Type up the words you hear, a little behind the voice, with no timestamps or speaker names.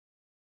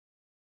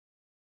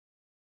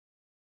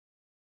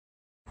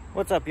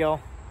What's up, y'all?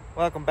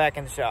 Welcome back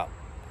in the shop.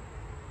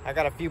 I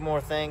got a few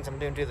more things I'm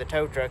doing to the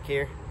tow truck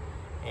here,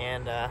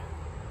 and I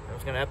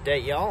was going to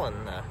update y'all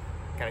and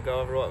kind of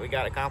go over what we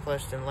got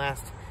accomplished in the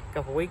last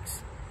couple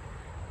weeks.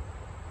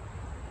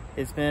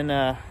 It's been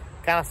kind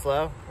of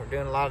slow. We're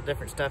doing a lot of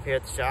different stuff here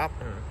at the shop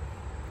and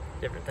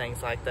different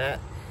things like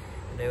that,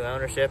 new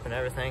ownership and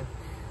everything.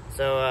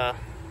 So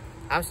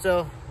I'm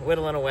still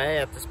whittling away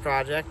at this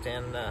project,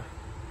 and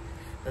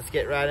let's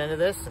get right into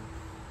this and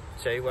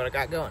show you what I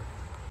got going.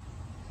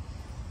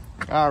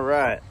 All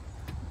right,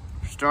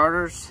 for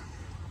starters,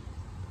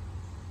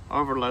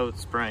 overload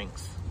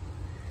springs.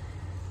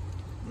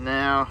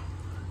 Now,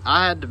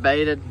 I had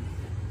debated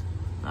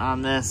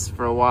on this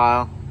for a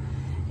while,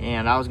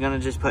 and I was gonna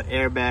just put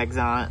airbags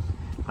on it.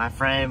 My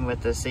frame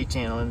with the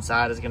C-channel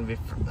inside is gonna be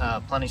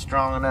plenty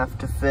strong enough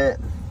to fit,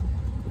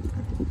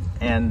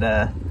 and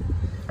an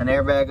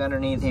airbag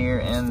underneath here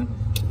and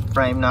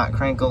frame not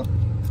crinkle.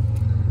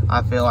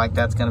 I feel like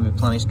that's gonna be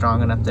plenty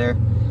strong enough there.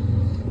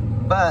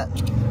 But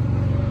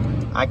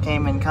I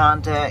came in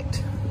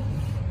contact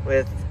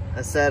with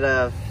a set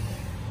of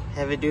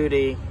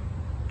heavy-duty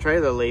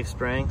trailer leaf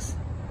springs.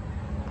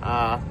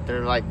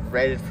 They're like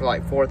rated for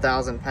like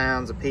 4,000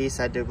 pounds a piece,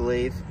 I do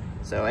believe.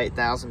 So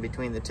 8,000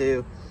 between the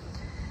two.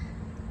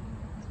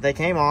 They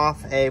came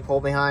off a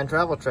pull-behind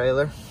travel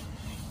trailer.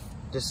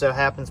 Just so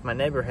happens my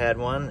neighbor had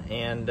one,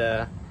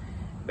 and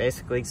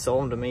basically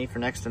sold them to me for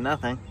next to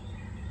nothing.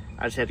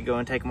 I just had to go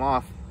and take them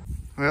off.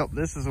 Well,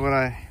 this is what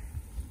I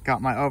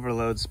got my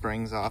overload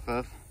springs off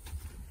of.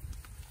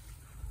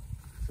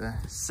 The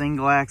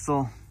single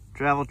axle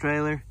travel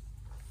trailer.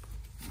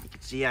 You can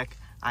see I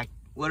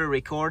would have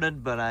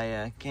recorded, but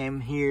I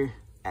came here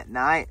at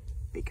night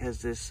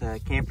because this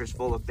camper's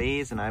full of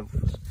bees, and I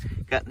was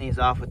cutting these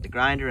off with the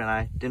grinder, and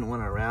I didn't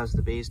want to arouse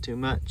the bees too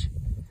much.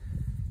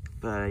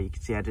 But you can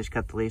see I just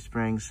cut the leaf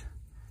springs,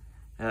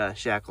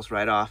 shackles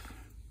right off,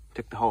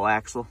 took the whole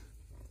axle,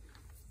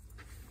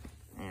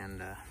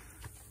 and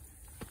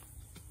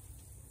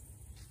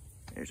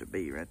there's a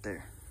bee right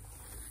there.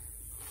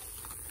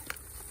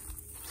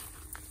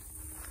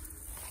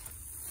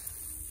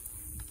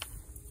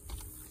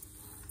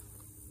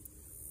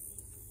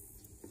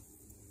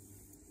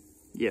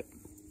 Yep,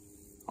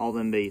 all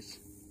them bees.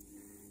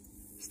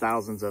 There's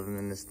thousands of them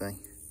in this thing.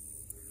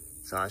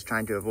 So I was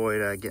trying to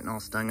avoid getting all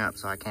stung up,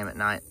 so I came at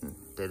night and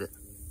did it.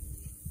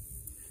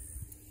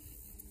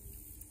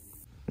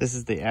 This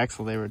is the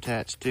axle they were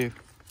attached to.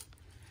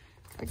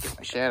 I get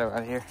my shadow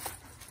out here.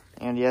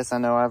 And yes, I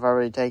know I've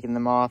already taken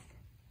them off.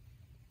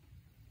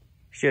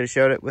 Should have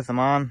showed it with them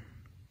on,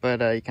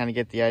 but you kind of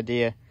get the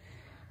idea.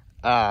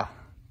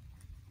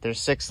 There's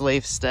 6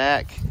 leaf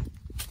stack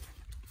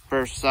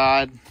first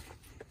side.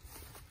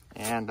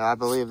 And I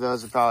believe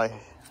those are probably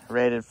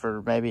rated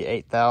for maybe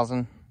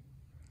 8,000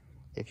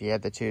 if you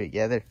add the two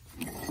together.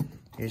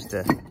 Here's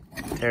the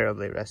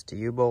terribly rusty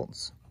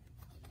U-bolts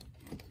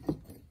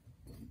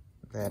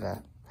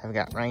that have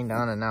got rained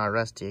on and now are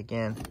rusty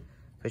again.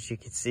 But you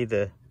can see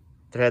the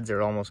threads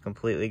are almost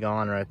completely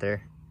gone right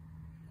there,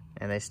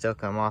 and they still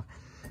come off.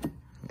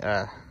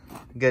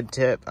 Good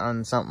tip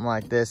on something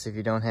like this, if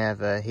you don't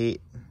have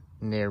heat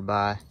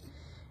nearby,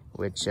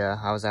 which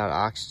I was out of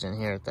oxygen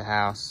here at the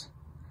house.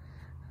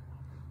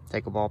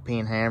 Take a ball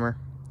peen hammer,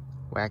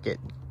 whack it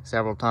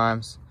several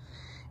times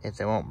if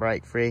they won't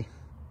break free.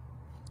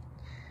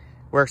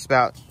 Works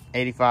about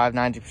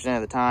 85–90%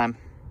 of the time.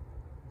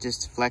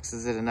 Just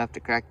flexes it enough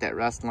to crack that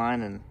rust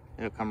line and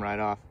it'll come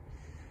right off.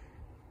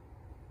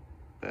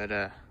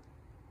 But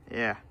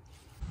yeah.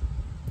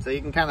 So you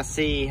can kind of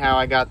see how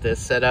I got this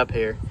set up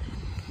here.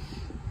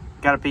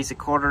 Got a piece of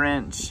 1/4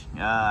 inch,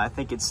 I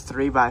think it's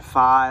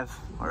 3x5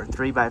 or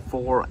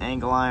 3x4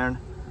 angle iron.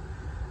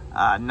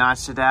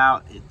 Notched it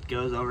out. It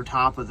goes over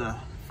top of the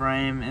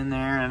frame in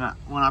there, and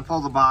when I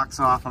pull the box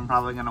off, I'm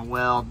probably going to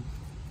weld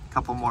a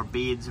couple more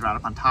beads right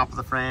up on top of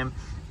the frame,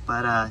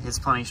 but it's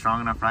plenty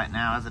strong enough right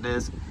now as it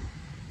is.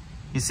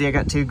 You see I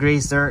got 2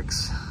 grease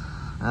zerks.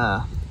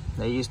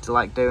 They used to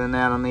like doing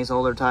that on these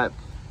older type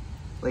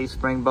leaf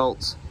spring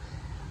bolts.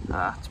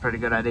 It's a pretty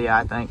good idea,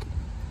 I think.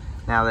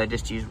 Now they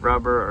just use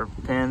rubber or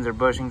pins or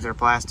bushings or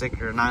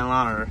plastic or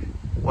nylon or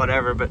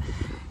whatever, but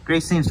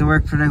grease seems to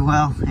work pretty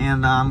well,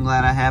 and I'm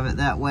glad I have it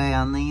that way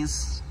on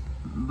these.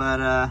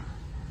 But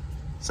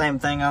same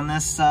thing on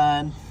this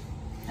side.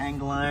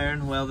 Angle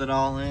iron, weld it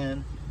all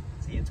in.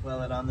 See, it's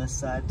welded on this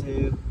side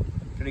too.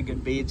 Pretty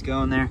good beads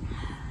going there.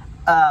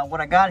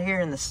 What I got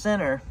here in the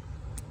center,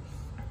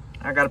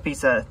 I got a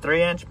piece of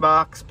 3-inch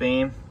box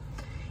beam,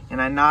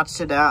 and I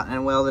notched it out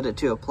and welded it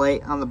to a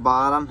plate on the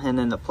bottom, and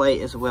then the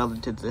plate is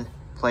welded to the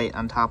plate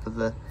on top of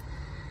the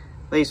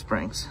leaf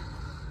springs.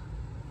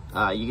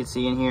 You can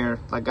see in here,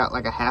 I got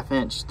like a 1/2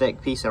 inch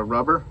thick piece of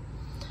rubber.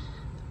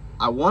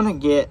 I want to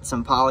get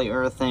some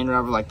polyurethane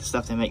rubber, like the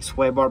stuff they make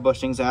sway bar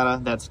bushings out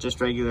of. That's just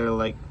regular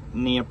like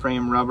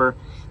neoprene rubber.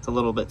 It's a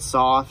little bit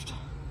soft,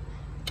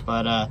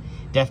 but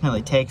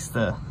definitely takes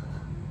the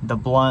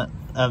blunt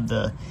of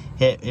the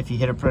hit. If you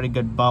hit a pretty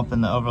good bump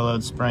and the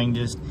overload spring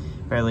just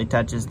barely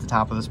touches the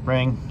top of the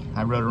spring.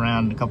 I rode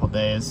around a couple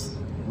days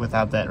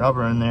without that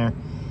rubber in there.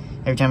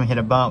 Every time I hit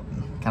a bump,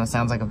 kind of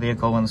sounds like a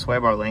vehicle when the sway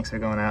bar links are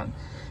going out.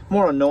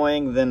 More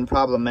annoying than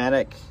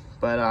problematic,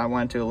 but I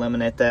wanted to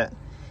eliminate that.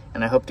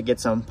 And I hope to get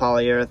some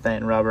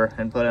polyurethane rubber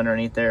and put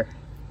underneath there.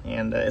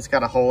 And it's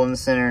got a hole in the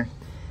center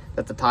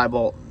that the tie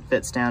bolt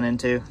fits down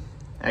into.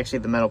 Actually,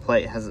 the metal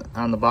plate has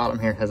on the bottom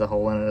here has a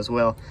hole in it as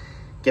well.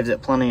 Gives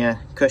it plenty of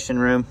cushion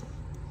room.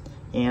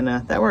 And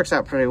that works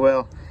out pretty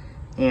well.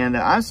 And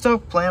I'm still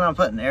planning on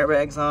putting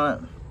airbags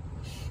on it.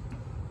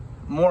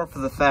 More for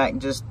the fact,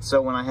 just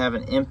so when I have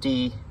an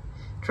empty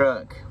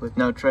truck with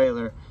no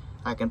trailer,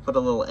 I can put a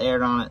little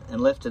air on it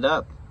and lift it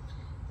up.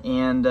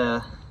 And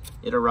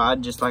it'll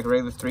ride just like a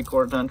regular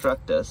 3/4 ton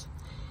truck does.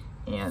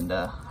 And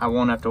I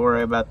won't have to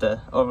worry about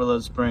the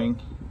overload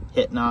spring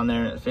hitting on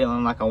there and it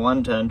feeling like a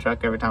 1-ton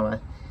truck every time I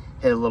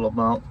hit a little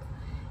bump.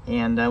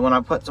 And when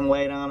I put some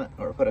weight on it,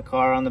 or put a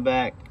car on the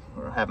back,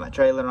 or have my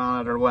trailer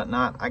on it or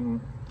whatnot, I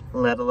can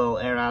let a little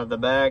air out of the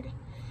bag,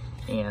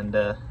 and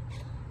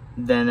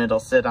then it'll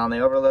sit on the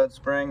overload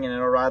spring and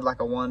it'll ride like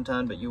a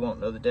 1-ton, but you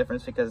won't know the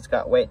difference because it's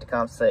got weight to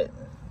compensate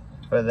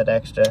for that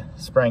extra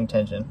spring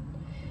tension.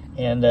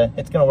 And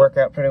it's gonna work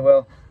out pretty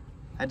well.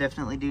 I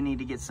definitely do need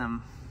to get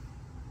some,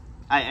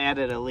 I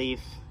added a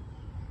leaf.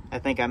 I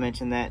think I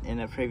mentioned that in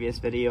a previous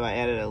video. I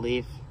added a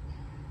leaf.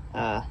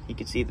 You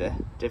can see the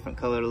different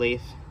color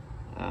leaf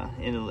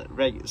in the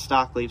regular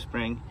stock leaf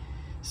spring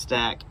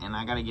stack, and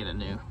I gotta get a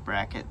new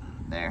bracket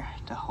there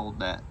to hold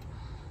that.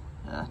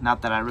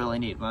 Not that I really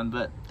need one,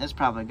 but it's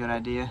probably a good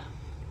idea.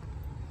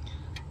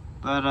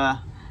 But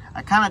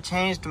I kind of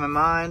changed my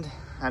mind.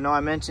 I know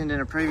I mentioned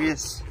in a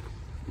previous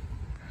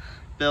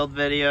build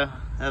video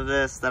of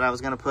this that I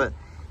was gonna put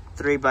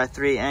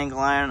 3x3 angle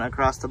iron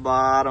across the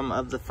bottom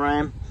of the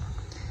frame.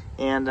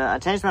 And I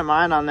changed my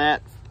mind on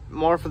that,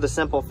 more for the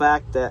simple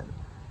fact that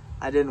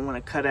I didn't want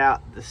to cut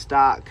out the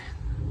stock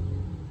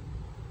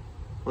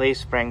leaf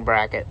spring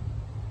bracket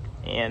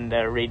and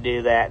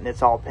redo that, and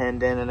it's all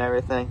pinned in and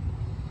everything.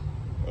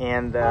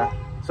 And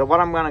so what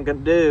I'm going to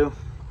do,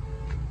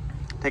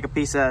 take a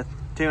piece of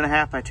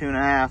 2.5 by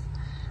 2.5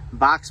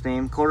 box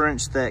beam, 1/4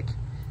 inch thick,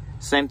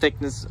 same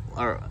thickness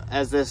or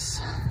as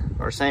this,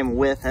 or same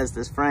width as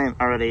this frame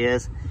already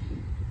is,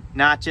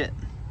 notch it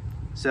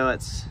so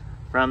it's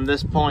from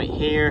this point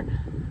here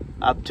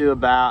up to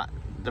about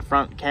the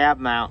front cab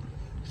mount.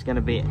 It's going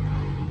to be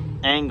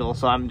angle,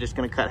 so I'm just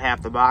going to cut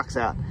half the box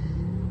out,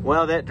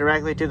 weld it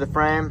directly to the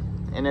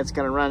frame, and it's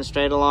going to run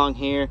straight along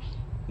here,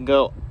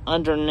 go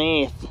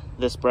underneath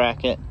this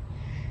bracket,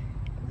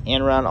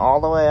 and run all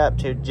the way up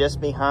to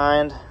just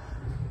behind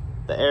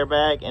the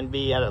airbag and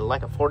be at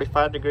like a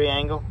 45-degree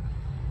angle,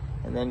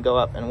 and then go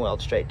up and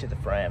weld straight to the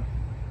frame.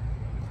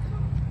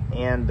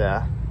 And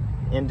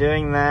in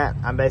doing that,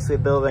 I'm basically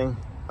building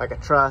like a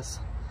truss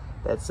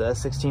that's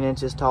 16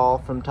 inches tall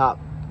from top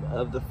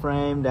of the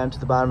frame down to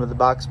the bottom of the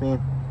box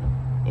beam,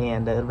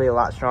 and it'll be a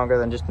lot stronger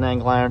than just an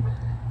angle iron.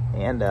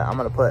 And I'm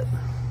gonna put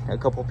a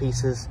couple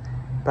pieces,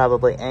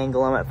 probably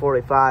angle them at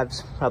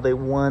 45s, probably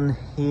one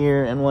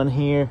here and one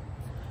here,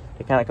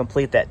 to kind of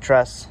complete that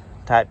truss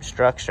type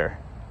structure.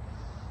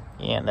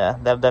 And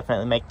that'll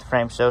definitely make the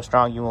frame so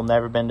strong you will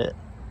never bend it.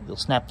 You'll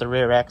snap the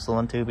rear axle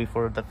in two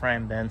before the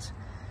frame bends,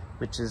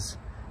 which is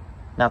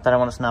not that I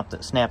want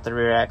to snap the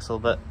rear axle,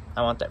 but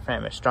I want that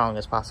frame as strong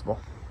as possible.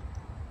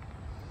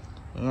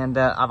 And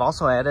I've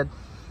also added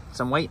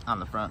some weight on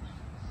the front.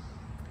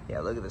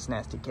 Yeah, look at this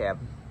nasty cab.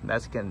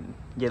 That's gonna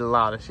get a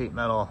lot of sheet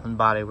metal and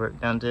body work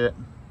done to it.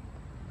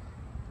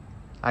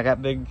 I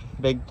got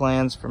big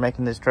plans for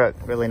making this truck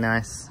really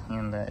nice,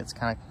 and it's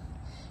kind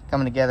of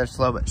coming together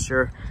slow but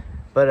sure.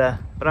 But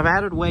I've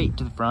added weight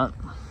to the front.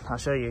 I'll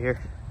show you here.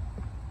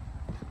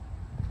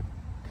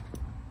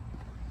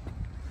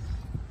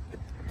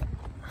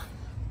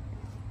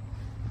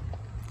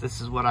 This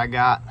is what I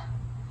got,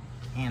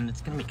 and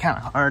it's gonna be kind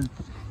of hard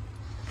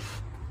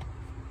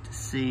to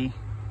see.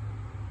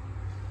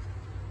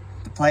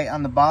 The plate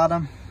on the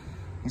bottom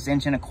is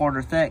 1.25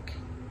 inches thick,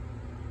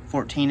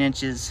 14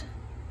 inches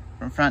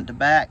from front to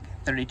back,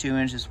 32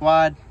 inches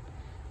wide,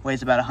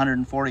 weighs about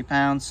 140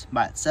 pounds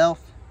by itself.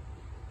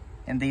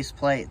 And these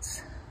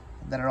plates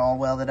that are all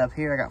welded up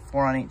here, I got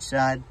 4 on each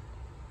side.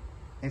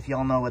 If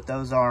y'all know what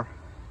those are,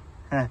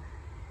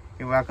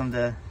 you're welcome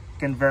to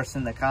converse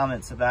in the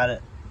comments about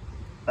it.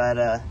 But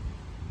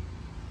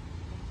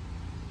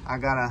I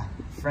got a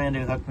friend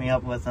who hooked me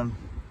up with them,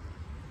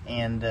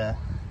 and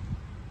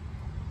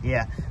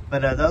yeah,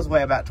 but those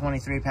weigh about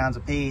 23 pounds a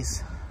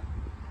piece.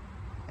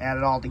 Add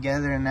it all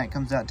together, and that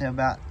comes out to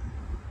about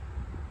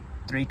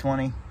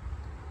 320.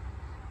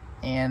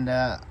 And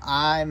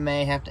I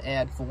may have to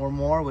add 4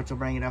 more, which will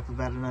bring it up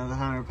about another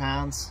 100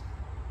 pounds.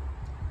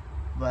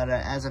 But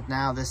as of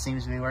now, this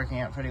seems to be working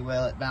out pretty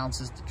well. It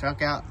balances the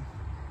truck out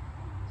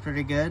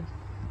pretty good.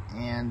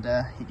 And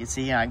you can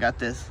see I got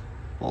this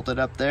bolted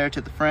up there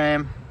to the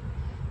frame,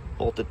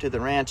 bolted to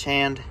the ranch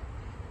hand,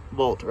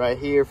 bolt right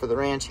here for the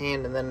ranch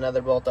hand, and then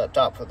another bolt up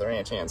top for the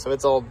ranch hand. So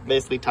it's all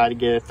basically tied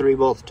together. 3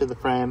 bolts to the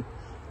frame,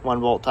 1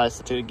 bolt ties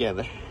the 2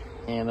 together.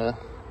 And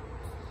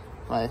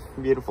my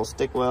beautiful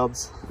stick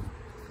welds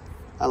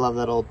I love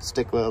that old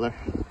stick welder.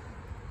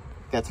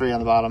 Got 3 on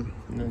the bottom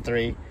and then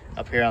 3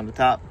 up here on the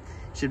top.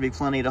 Should be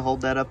plenty to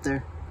hold that up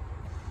there.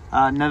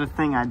 Another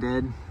thing I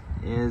did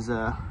is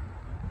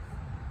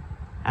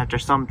after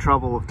some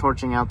trouble with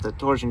torching out the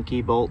torsion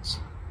key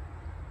bolts,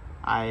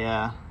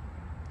 because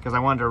I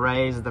wanted to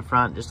raise the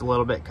front just a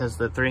little bit because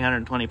the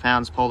 320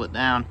 pounds pulled it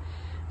down.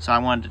 So I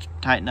wanted to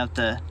tighten up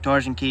the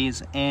torsion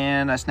keys,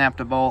 and I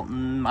snapped a bolt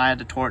and I had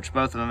to torch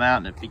both of them out,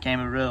 and it became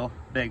a real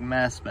big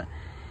mess. But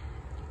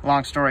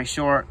long story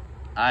short,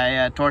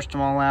 I torched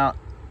them all out,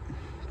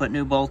 put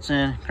new bolts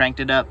in,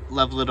 cranked it up,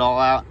 leveled it all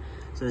out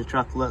so the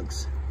truck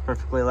looks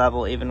perfectly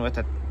level even with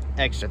an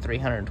extra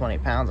 320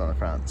 pounds on the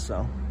front.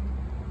 So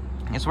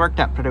it's worked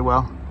out pretty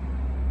well,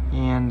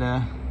 and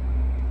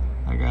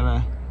I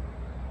gotta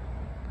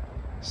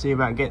see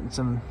about getting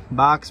some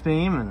box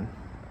beam and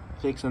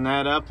fixing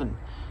that up, and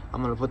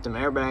I'm gonna put them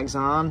airbags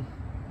on.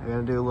 I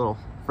gotta do a little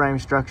frame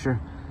structure,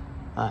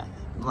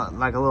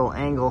 like a little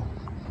angle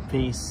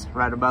piece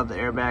right above the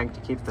airbag to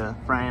keep the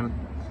frame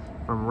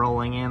from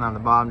rolling in on the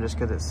bottom just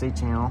because it's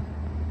C-channel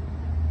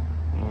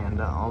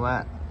and all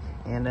that.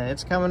 And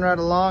it's coming right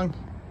along.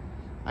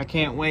 I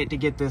can't wait to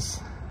get this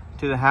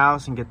to the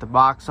house and get the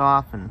box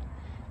off and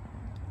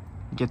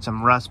get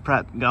some rust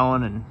prep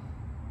going and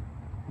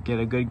get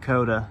a good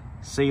coat of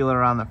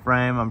sealer on the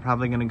frame. I'm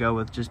probably gonna go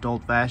with just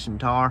old-fashioned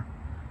tar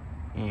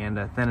and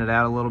thin it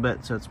out a little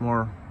bit so it's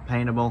more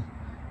paintable,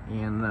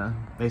 and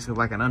basically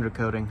like an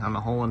undercoating on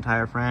the whole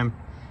entire frame.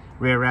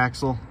 Rear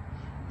axle,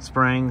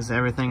 springs,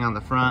 everything on the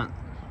front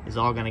is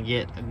all gonna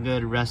get a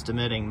good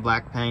rust-emitting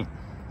black paint,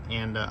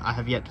 and I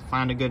have yet to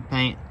find a good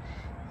paint.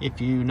 If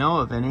you know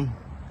of any,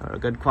 or a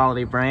good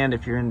quality brand,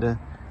 if you're into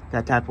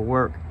that type of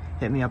work,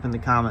 hit me up in the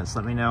comments.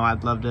 Let me know.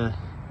 I'd love to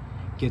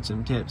get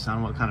some tips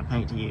on what kind of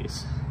paint to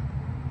use,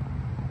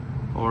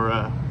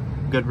 or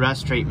good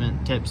rust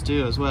treatment tips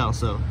too as well.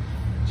 So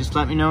just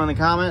let me know in the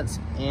comments,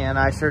 and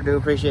I sure do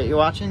appreciate you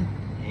watching,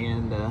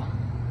 and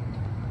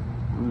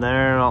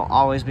there'll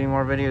always be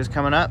more videos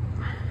coming up.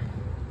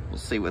 We'll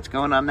see what's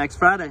going on next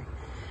Friday.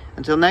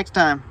 Until next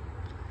time,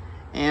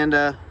 and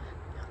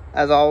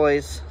as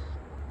always,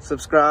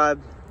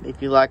 subscribe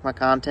if you like my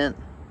content.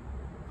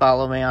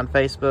 Follow me on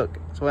Facebook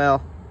as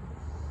well.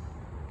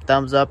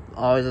 Thumbs up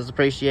always is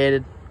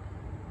appreciated.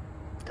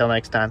 Till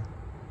next time.